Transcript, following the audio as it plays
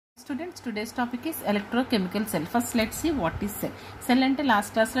Students, today's topic is electrochemical cell. First, let's see what is cell. Cell ante last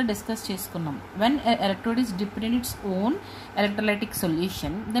class lo discuss cheskunnam. When an electrode is dipped in its own electrolytic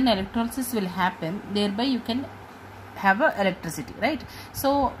solution, then electrolysis will happen. Thereby, you can have a electricity, right?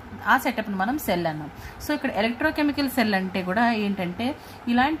 So, ఆ setup మనం cell అన్నాం. So ఇక్కడ electrochemical cell అంటే కూడా ఏంటంటే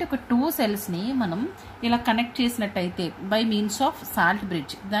ఇలాంటి ఒక two సెల్స్ని మనం ఇలా కనెక్ట్ చేసినట్టయితే by means of salt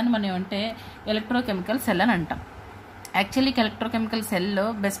bridge, దాన్ని మనం ఏమంటే ఎలక్ట్రోకెమికల్ సెల్ అని అంటాం. యాక్చువల్లీ ఎలక్ట్రోకెమికల్ సెల్లో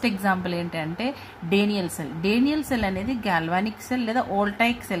బెస్ట్ ఎగ్జాంపుల్ ఏంటంటే డేనియల్ సెల్. డేనియల్ సెల్ అనేది గాల్వానిక్ సెల్ లేదా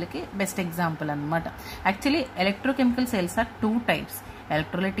వోల్టాయిక్ సెల్కి బెస్ట్ ఎగ్జాంపుల్ అనమాట. Actually electrochemical cells are two types,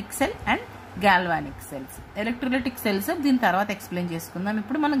 electrolytic cell and galvanic cells. Electrolytic cells దీని తర్వాత ఎక్స్ప్లెయిన్ చేసుకుందాం.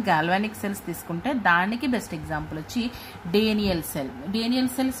 ఇప్పుడు మనం గాల్వానిక్ సెల్స్ తీసుకుంటే దానికి బెస్ట్ ఎగ్జాంపుల్ వచ్చి Daniel cell.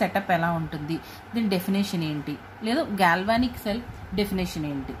 Daniel cell setup ఎలా ఉంటుంది, దీని డెఫినేషన్ ఏంటి, లేదా గాల్వానిక్ సెల్ definition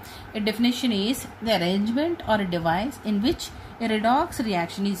ఏంటి. A definition is the arrangement or a device in which a redox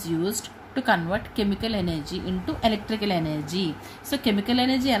reaction is used to convert chemical energy into electrical energy. So chemical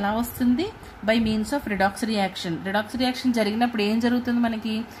energy ఎలా వస్తుంది, by means of redox reaction. Redox reaction జరిగినప్పుడు ఏం జరుగుతుంది,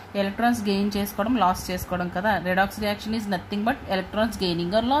 మనకి electrons gain చేసుకోవడం loss చేసుకోవడం కదా. Redox reaction is nothing but electrons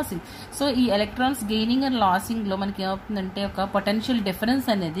gaining are losing. So ఈ ఎలక్ట్రాన్స్ గెయినింగ్ అండ్ లాసింగ్ లో మనకి ఏమవుతుందంటే ఒక పొటెన్షియల్ డిఫరెన్స్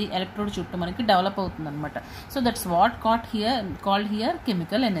అనేది ఎలక్ట్రోడ్ చుట్టూ మనకి డెవలప్ అవుతుంది అనమాట. So that's what called here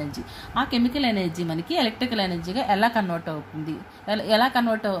chemical energy. ఆ కెమికల్ ఎనర్జీ మనకి ఎలక్ట్రికల్ ఎనర్జీగా ఎలా కన్వర్ట్ అవుతుంది, ఎలా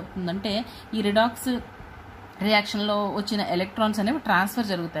కన్వర్ట్ అవుతుందంటే ఈ రిడాక్స్ రియాక్షన్లో వచ్చిన ఎలక్ట్రాన్స్ అనేవి ట్రాన్స్ఫర్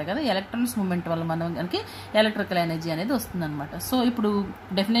జరుగుతాయి కదా, ఎలక్ట్రాన్స్ మూమెంట్ వల్ల మనకి ఎలక్ట్రికల్ ఎనర్జీ అనేది వస్తుంది అనమాట. సో ఇప్పుడు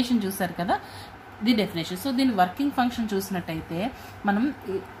డెఫినేషన్ చూసారు కదా, ది డెఫినేషన్. సో దీని వర్కింగ్ ఫంక్షన్ చూసినట్టయితే మనం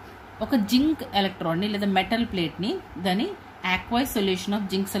ఒక జింక్ ఎలక్ట్రాన్ని లేదా మెటల్ ప్లేట్ని దాని ఆక్వైజ్ solution of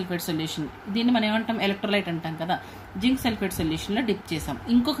zinc sulphate solution, దీన్ని మనం ఏమంటాం ఎలక్ట్రోలైట్ అంటాం కదా, జింక్ సల్ఫేట్ సొల్యూషన్లో డిప్ చేసాం.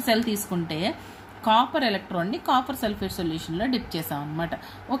 ఇంకొక సెల్ తీసుకుంటే కాపర్ ఎలక్ట్రాన్ని కాపర్ సల్ఫేట్ సొల్యూషన్లో డిప్ చేసాం అనమాట.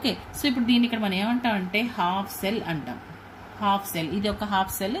 ఓకే, సో ఇప్పుడు దీన్ని ఇక్కడ మనం ఏమంటామంటే హాఫ్ సెల్ అంటాం. హాఫ్ సెల్, ఇది ఒక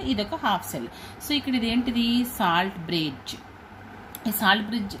హాఫ్ సెల్, ఇది ఒక హాఫ్ సెల్. సో ఇక్కడ ఇది ఏంటిది, సాల్ట్ బ్రిడ్జ్. ఈ సాల్ట్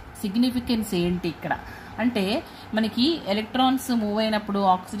బ్రిడ్జ్ సిగ్నిఫికెన్స్ ఏంటి ఇక్కడ అంటే మనకి ఎలక్ట్రాన్స్ మూవ్ అయినప్పుడు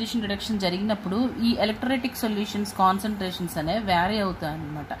ఆక్సిడేషన్ రిడక్షన్ జరిగినప్పుడు ఈ ఎలక్ట్రోలైటిక్ సొల్యూషన్స్ కాన్సన్ట్రేషన్స్ అనేవి వ్యారీ అవుతాయి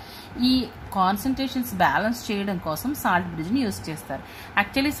అనమాట. ఈ కాన్సన్ట్రేషన్స్ బ్యాలెన్స్ చేయడం కోసం సాల్ట్ బ్రిడ్జ్ని యూజ్ చేస్తారు.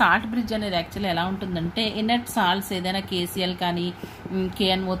 యాక్చువల్లీ సాల్ట్ బ్రిడ్జ్ అనేది యాక్చువల్లీ ఎలా ఉంటుందంటే ఇనర్ట్ సాల్ట్స్ ఏదైనా KCl కానీ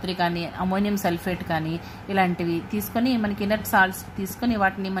KNO3 కానీ అమోనియం సల్ఫేట్ కానీ ఇలాంటివి తీసుకొని మనకి ఇనర్ట్ సాల్ట్స్ తీసుకొని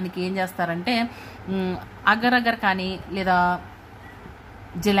వాటిని మనకి ఏం చేస్తారంటే అగర్ అగర్ కానీ లేదా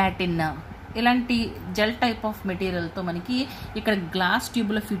జెలాటిన్ ఇలాంటి జెల్ టైప్ ఆఫ్ మెటీరియల్తో మనకి ఇక్కడ గ్లాస్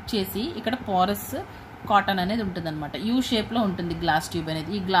ట్యూబ్లో ఫిట్ చేసి ఇక్కడ పోరస్ కాటన్ అనేది ఉంటుంది అనమాట. యూ షేప్లో ఉంటుంది గ్లాస్ ట్యూబ్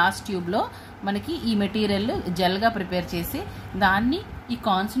అనేది. ఈ గ్లాస్ ట్యూబ్లో మనకి ఈ మెటీరియల్ జెల్గా ప్రిపేర్ చేసి దాన్ని ఈ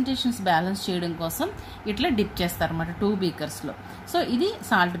కాన్సన్ట్రేషన్స్ బ్యాలెన్స్ చేయడం కోసం ఇట్లా డిప్ చేస్తారన్నమాట 2 బీకర్స్లో. సో ఇది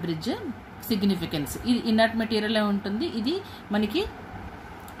సాల్ట్ బ్రిడ్జ్ సిగ్నిఫికెన్స్. ఇది ఇన్నర్ట్ మెటీరియలే ఉంటుంది, ఇది మనకి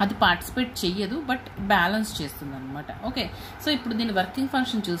అది పార్టిసిపేట్ చెయ్యదు బట్ బ్యాలెన్స్ చేస్తుంది అనమాట. ఓకే, సో ఇప్పుడు దీని వర్కింగ్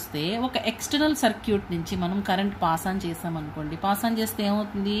ఫంక్షన్ చూస్తే ఒక ఎక్స్టర్నల్ సర్క్యూట్ నుంచి మనం కరెంట్ పాస్ ఆన్ చేసామనుకోండి. పాస్ ఆన్ చేస్తే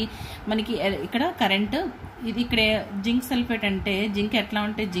ఏమవుతుంది, మనకి ఇక్కడ కరెంట్ ఇది ఇక్కడ జింక్ సల్ఫేట్ అంటే జింక్ ఎట్లా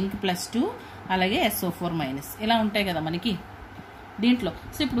ఉంటే జింక్ +2 అలాగే SO4- ఇలా ఉంటాయి కదా మనకి దీంట్లో.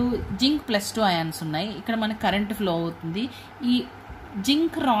 సో ఇప్పుడు జింక్ +2 అయాన్స్ ఉన్నాయి, ఇక్కడ మనకి కరెంట్ ఫ్లో అవుతుంది. ఈ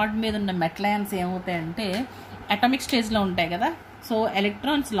జింక్ రాడ్ మీద ఉన్న మెటల్ అయాన్స్ ఏమవుతాయంటే అటామిక్ స్టేజ్లో ఉంటాయి కదా. సో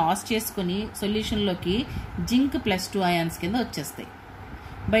ఎలక్ట్రాన్స్ లాస్ చేసుకుని సొల్యూషన్లోకి జింక్ +2 అయాన్స్ కింద వచ్చేస్తాయి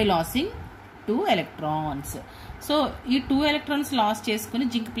బై లాసింగ్ 2 ఎలక్ట్రాన్స్. సో ఈ 2 ఎలక్ట్రాన్స్ లాస్ చేసుకుని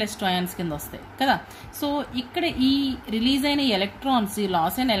జింక్ +2 అయాన్స్ కింద వస్తాయి కదా. సో ఇక్కడ ఈ రిలీజ్ అయిన ఎలక్ట్రాన్స్, ఈ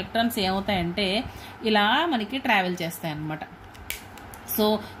లాస్ అయిన ఎలక్ట్రాన్స్ ఏమవుతాయంటే ఇలా మనకి ట్రావెల్ చేస్తాయి అన్నమాట. So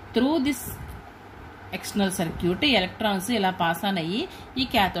through this external circuit electrons ఇలా పాస్ ఆన్ అయ్యి ఈ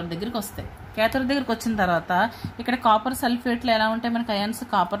క్యాథోడ్ దగ్గరికి వస్తాయి. క్యాథోడ్ దగ్గరికి వచ్చిన తర్వాత ఇక్కడ కాపర్ సల్ఫేట్లో ఎలా ఉంటాయి మనకి అయాన్స్,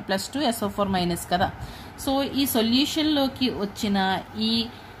 కాపర్ +2 SO4- కదా. సో ఈ సొల్యూషన్లోకి వచ్చిన ఈ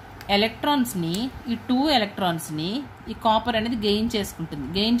ఎలక్ట్రాన్స్ని, ఈ 2 ఎలక్ట్రాన్స్ని ఈ కాపర్ అనేది గెయిన్ చేసుకుంటుంది.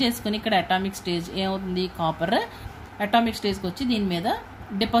 గెయిన్ చేసుకుని ఇక్కడ అటామిక్ స్టేజ్ ఏమవుతుంది, కాపర్ అటామిక్ స్టేజ్కి వచ్చి దీని మీద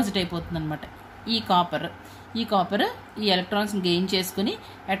డిపాజిట్ అయిపోతుంది అనమాట. ఈ కాపర్ ఈ ఎలక్ట్రాన్స్ని గెయిన్ చేసుకుని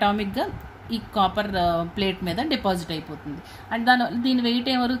అటామిక్గా ఈ కాపర్ ప్లేట్ మీద డిపాజిట్ అయిపోతుంది. అండ్ దీని వెయిట్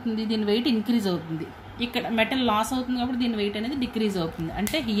ఏమవుతుంది, దీని వెయిట్ ఇంక్రీజ్ అవుతుంది. ఇక్కడ మెటల్ లాస్ అవుతుంది కాబట్టి దీని వెయిట్ అనేది డిక్రీజ్ అవుతుంది.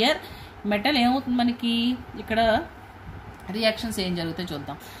 అంటే హియర్ మెటల్ ఏమవుతుంది మనకి, ఇక్కడ రియాక్షన్స్ ఏం జరుగుతాయి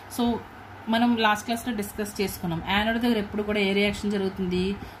చూద్దాం. సో మనం లాస్ట్ క్లాస్లో డిస్కస్ చేసుకున్నాం, యానోడ్ దగ్గర ఎప్పుడు కూడా ఏ రియాక్షన్ జరుగుతుంది,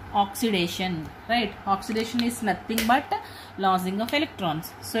 oxidation, right. Oxidation is nothing but losing of electrons.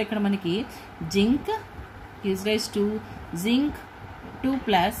 So ఇక్కడ మనకి zinc gives rise to zinc 2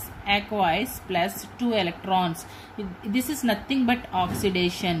 plus aqueous plus 2 electrons. This is nothing but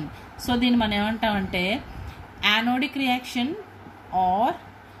oxidation. So దీన్ని మనం ఏమంటామంటే anodic reaction or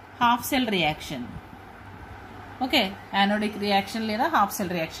half cell reaction. Okay, anodic reaction లేదా half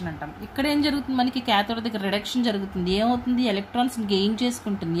cell reaction అంటాం. ఇక్కడ ఏం జరుగుతుంది, మనకి క్యాథోడ్ దగ్గర రిడక్షన్ జరుగుతుంది. ఏమవుతుంది, ఎలక్ట్రాన్స్ గెయిన్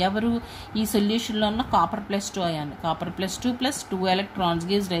చేసుకుంటుంది. ఎవరు, ఈ సొల్యూషన్లో ఉన్న copper plus 2 ion. Copper plus 2 plus 2 electrons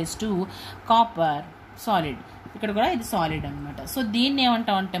gives rise to copper solid. ఇక్కడ కూడా ఇది సాలిడ్ అనమాట. సో దీన్ని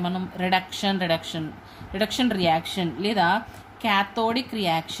ఏమంటాం అంటే మనం రిడక్షన్ రియాక్షన్ లేదా cathodic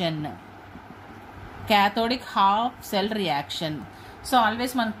reaction, cathodic half cell reaction. So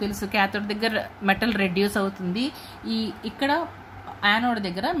always మనకు తెలుసు క్యాథోడ్ దగ్గర మెటల్ రెడ్యూస్ అవుతుంది, ఇక్కడ యానోడ్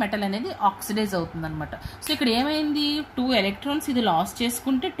దగ్గర మెటల్ అనేది ఆక్సిడైజ్ అవుతుంది అనమాట. సో ఇక్కడ ఏమైంది, 2 ఎలక్ట్రాన్స్ ఇది లాస్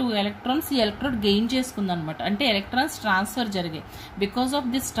చేసుకుంటే 2 ఎలక్ట్రాన్స్ ఈ ఎలక్ట్రోడ్ గెయిన్ చేసుకుంది అనమాట. అంటే ఎలక్ట్రాన్స్ ట్రాన్స్ఫర్ జరిగాయి. Because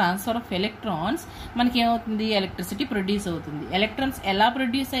of this transfer of electrons మనకి ఏమవుతుంది, ఎలక్ట్రిసిటీ ప్రొడ్యూస్ అవుతుంది. ఎలక్ట్రాన్స్ ఎలా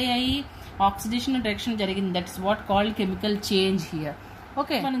ప్రొడ్యూస్ అయ్యాయి, ఆక్సిడేషన్ రియాక్షన్ జరిగింది. That's what called chemical change here.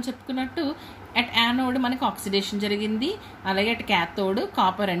 Okay, మనం చెప్పుకున్నట్టు అట్ యానోడ్ మనకి ఆక్సిడేషన్ జరిగింది, అలాగే అట్ క్యాథోడ్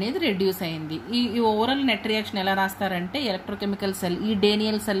కాపర్ అనేది రెడ్యూస్ అయింది. ఈ ఓవరాల్ నెట్ రియాక్షన్ ఎలా రాస్తారంటే ఎలక్ట్రోకెమికల్ సెల్, ఈ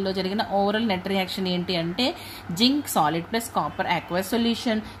డేనియల్ సెల్లో జరిగిన ఓవరాల్ నెట్ రియాక్షన్ ఏంటి అంటే zinc solid plus copper aqueous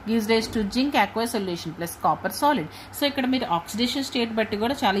solution gives rise to zinc aqueous solution plus copper solid. So ఇక్కడ మీరు ఆక్సిడేషన్ స్టేట్ బట్టి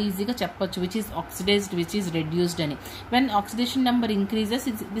కూడా చాలా ఈజీగా చెప్పొచ్చు which is oxidised which is reduced అని. When oxidation number increases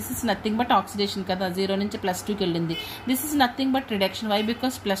this is nothing but oxidation కదా, 0 నుంచి +2కి వెళ్ళింది. This is nothing but reduction. Why,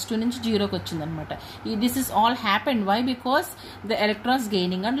 because +2 నుంచి 0కి వచ్చింది అనమాట. This is all happened why, because the electrons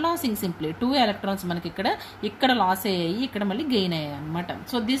gaining and losing simply. 2 electrons మనకి ఇక్కడ లాస్ అయ్యాయి, ఇక్కడ మళ్ళీ గెయిన్ అయ్యాయి అనమాట.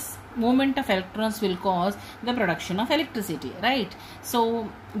 So this moment of electrons will cause the production of electricity, right. So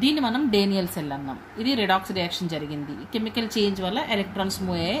దీన్ని మనం డేనియల్ సెల్ అన్నాం. ఇది రిడాక్స్ రియాక్షన్ జరిగింది, కెమికల్ చేంజ్ వల్ల ఎలక్ట్రాన్స్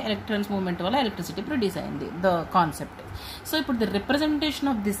మూవ్ అయ్యాయి, ఎలక్ట్రాన్స్ మూవ్మెంట్ వల్ల ఎలక్ట్రిసిటీ ప్రొడ్యూస్ అయింది, ద కాన్సెప్ట్. సో ఇప్పుడు the representation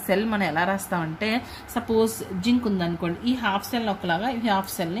of this cell మనం ఎలా రాస్తామంటే, సపోజ్ జింక్ ఉందనుకోండి, ఈ హాఫ్ సెల్ ఒకలాగా ఈ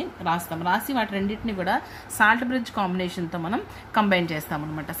హాఫ్ సెల్ని రాస్తాం. రాసి వాటి రెండింటిని కూడా సాల్ట్ బ్రిడ్జ్ కాంబినేషన్తో మనం కంబైన్ చేస్తాం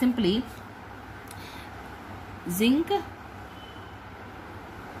అనమాట. Simply zinc,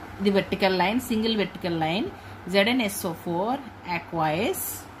 the vertical line, single vertical line, ZnSO4 aqueous,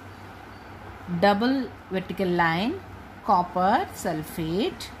 double vertical line, copper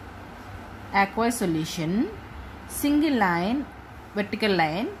sulfate, aqueous solution, single line, vertical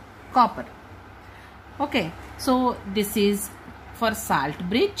line, copper. Okay, so this is for salt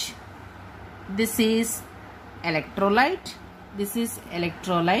bridge, this is electrolyte, this is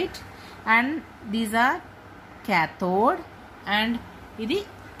electrolyte, and these are cathode and ఇది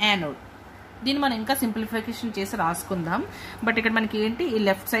anode. దీన్ని మనం ఇంకా simplification చేసి రాసుకుందాం. But ఇక్కడ మనకి ఏంటి, ఈ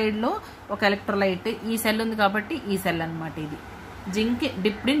left సైడ్లో ఒక ఎలక్ట్రోలైట్, ఈ సెల్ ఉంది కాబట్టి ఈ సెల్ అనమాట. ఇది zinc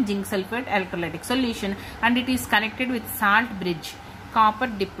dipped in zinc sulphate electrolytic solution and it is connected with salt bridge,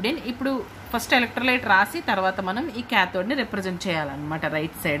 copper dipped in. ఇప్పుడు ఫస్ట్ ఎలక్ట్రోలైట్ రాసి తర్వాత మనం ఈ క్యాథోడ్ని రిప్రజెంట్ చేయాలన్నమాట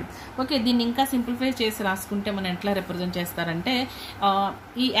రైట్ సైడ్. ఓకే, దీన్ని ఇంకా సింప్లిఫై చేసి రాసుకుంటే మనం ఎట్లా రిప్రజెంట్ చేస్తారంటే,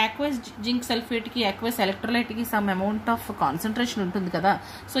 ఈ aqueous zinc సల్ఫేట్కి aqueous ఎలక్ట్రోలైట్కి some amount of concentration ఉంటుంది కదా.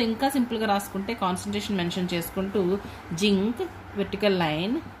 సో ఇంకా సింపుల్గా రాసుకుంటే కాన్సన్ట్రేషన్ మెన్షన్ చేసుకుంటూ zinc vertical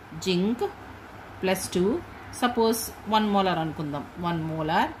line, zinc +2, suppose 1 molar అనుకుందాం, 1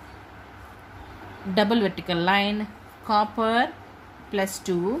 molar, double vertical line, copper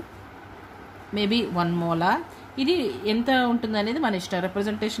 +2, maybe 1 molar. ఇది ఎంత ఉంటుంది అనేది మన ఇష్టం,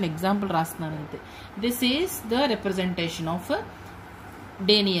 రిప్రజెంటేషన్ ఎగ్జాంపుల్ రాస్తున్నాను అంతే. This is the representation of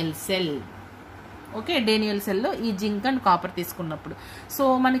Daniel cell. Okay, Daniel సెల్లో ఈ జింక్ అండ్ కాపర్ తీసుకున్నప్పుడు సో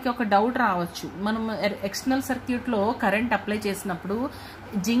మనకి ఒక డౌట్ రావచ్చు, మనం ఎక్స్టర్నల్ సర్క్యూట్లో కరెంట్ అప్లై చేసినప్పుడు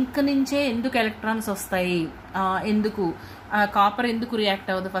జింక్ నుంచే ఎందుకు ఎలక్ట్రాన్స్ వస్తాయి, ఎందుకు కాపర్ ఎందుకు రియాక్ట్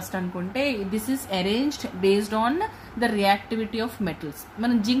అవ్వదు ఫస్ట్ అనుకుంటే, this is arranged based on the reactivity of metals.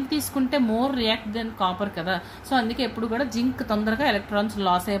 మనం జింక్ తీసుకుంటే మోర్ రియాక్ట్ దెన్ కాపర్ కదా. సో అందుకే ఎప్పుడు కూడా జింక్ తొందరగా ఎలక్ట్రాన్స్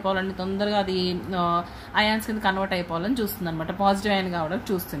లాస్ అయిపోవాలని, తొందరగా అది అయాన్స్ కింద కన్వర్ట్ అయిపోవాలని చూస్తుంది అనమాట, పాజిటివ్ అయాన్ కావడానికి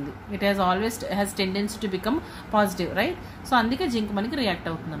చూస్తుంది. It has tendency to become positive, right. So అందుకే జింక్ మనకి రియాక్ట్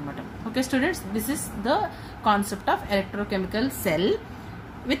అవుతుంది అనమాట. Okay students, this is the concept of electrochemical cell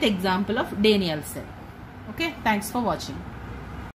with example of Daniell cell. Okay, thanks for watching.